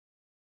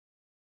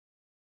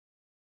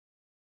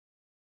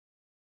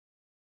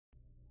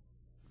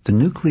The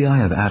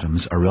nuclei of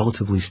atoms are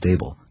relatively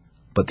stable,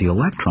 but the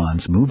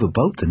electrons move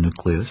about the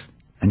nucleus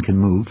and can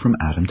move from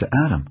atom to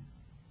atom.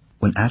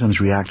 When atoms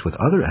react with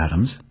other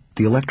atoms,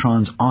 the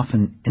electrons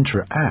often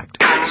interact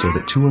so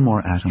that two or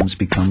more atoms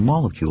become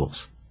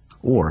molecules,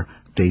 or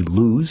they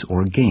lose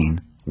or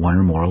gain one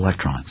or more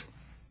electrons.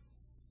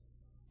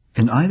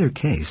 In either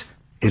case,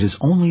 it is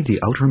only the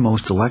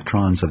outermost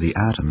electrons of the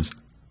atoms,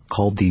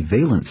 called the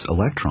valence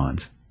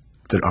electrons,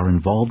 that are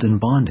involved in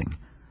bonding,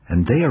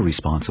 and they are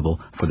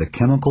responsible for the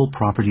chemical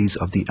properties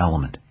of the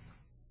element.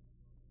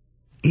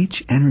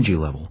 Each energy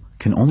level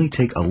can only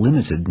take a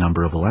limited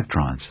number of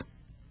electrons.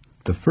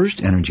 The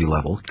first energy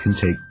level can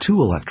take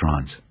 2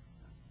 electrons.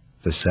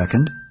 The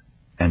second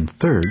and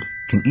third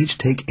can each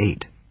take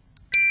 8.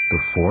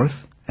 The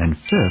fourth and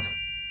fifth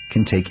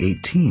can take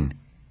 18.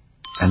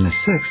 And the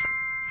sixth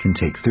can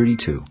take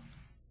 32.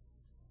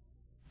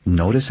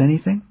 Notice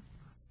anything?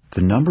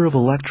 The number of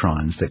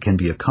electrons that can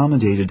be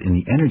accommodated in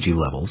the energy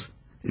levels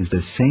is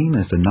the same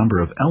as the number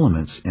of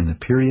elements in the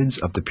periods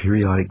of the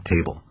periodic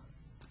table.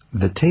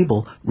 The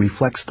table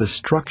reflects the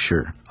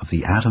structure of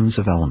the atoms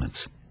of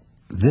elements.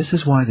 This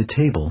is why the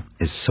table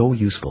is so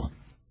useful.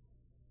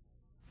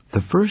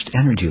 The first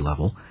energy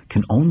level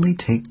can only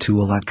take 2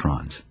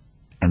 electrons,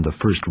 and the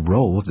first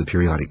row of the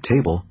periodic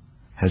table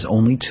has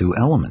only 2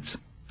 elements,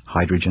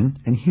 hydrogen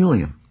and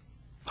helium.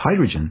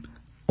 Hydrogen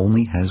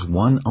only has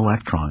 1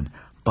 electron,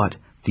 but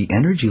the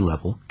energy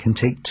level can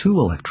take 2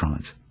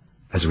 electrons.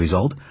 As a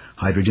result,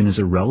 hydrogen is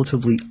a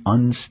relatively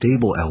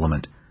unstable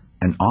element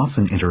and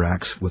often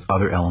interacts with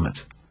other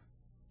elements.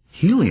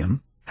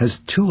 Helium has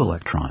 2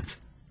 electrons,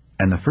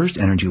 and the first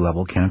energy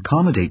level can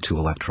accommodate 2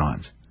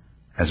 electrons.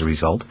 As a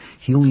result,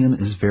 helium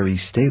is very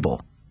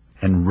stable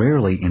and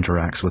rarely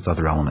interacts with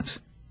other elements.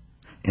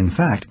 In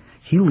fact,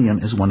 helium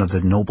is one of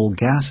the noble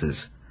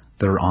gases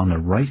that are on the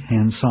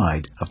right-hand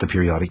side of the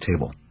periodic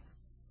table.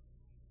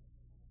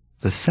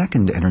 The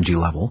second energy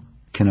level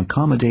can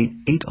accommodate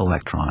 8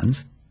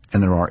 electrons,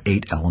 and there are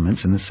 8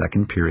 elements in the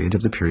second period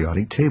of the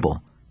periodic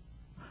table.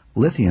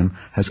 Lithium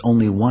has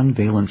only 1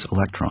 valence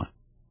electron.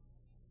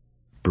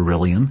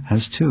 Beryllium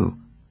has 2.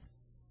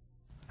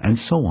 And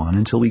so on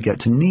until we get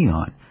to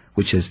neon,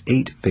 which has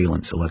 8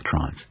 valence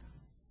electrons.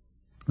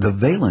 The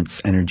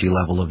valence energy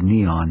level of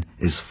neon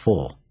is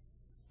full.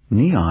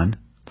 Neon,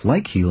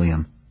 like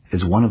helium,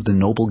 is one of the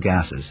noble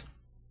gases.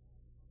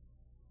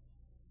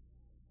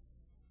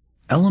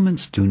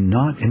 Elements do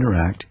not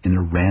interact in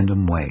a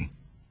random way.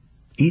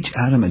 Each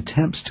atom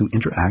attempts to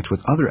interact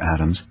with other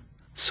atoms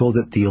so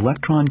that the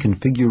electron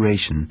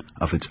configuration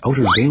of its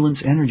outer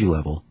valence energy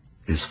level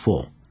is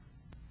full.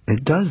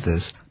 It does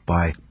this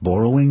by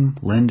borrowing,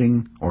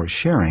 lending, or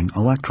sharing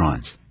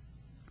electrons.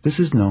 This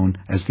is known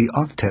as the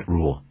octet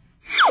rule.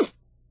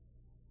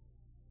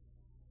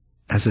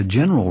 As a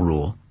general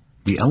rule,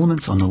 the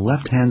elements on the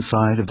left-hand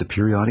side of the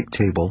periodic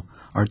table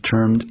are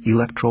termed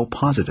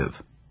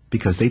electropositive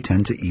because they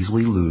tend to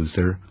easily lose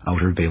their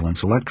outer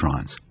valence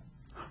electrons,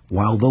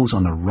 while those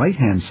on the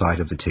right-hand side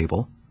of the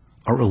table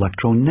are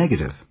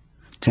electronegative,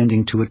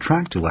 tending to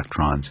attract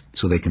electrons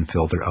so they can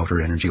fill their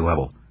outer energy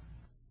level.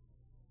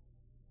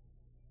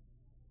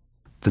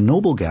 The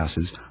noble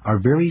gases are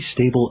very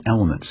stable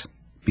elements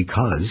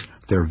because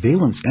their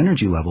valence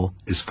energy level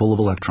is full of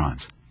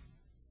electrons.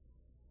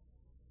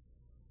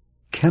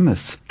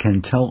 Chemists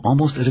can tell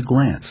almost at a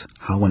glance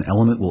how an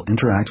element will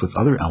interact with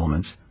other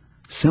elements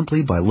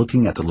simply by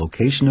looking at the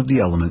location of the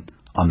element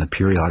on the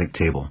periodic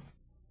table.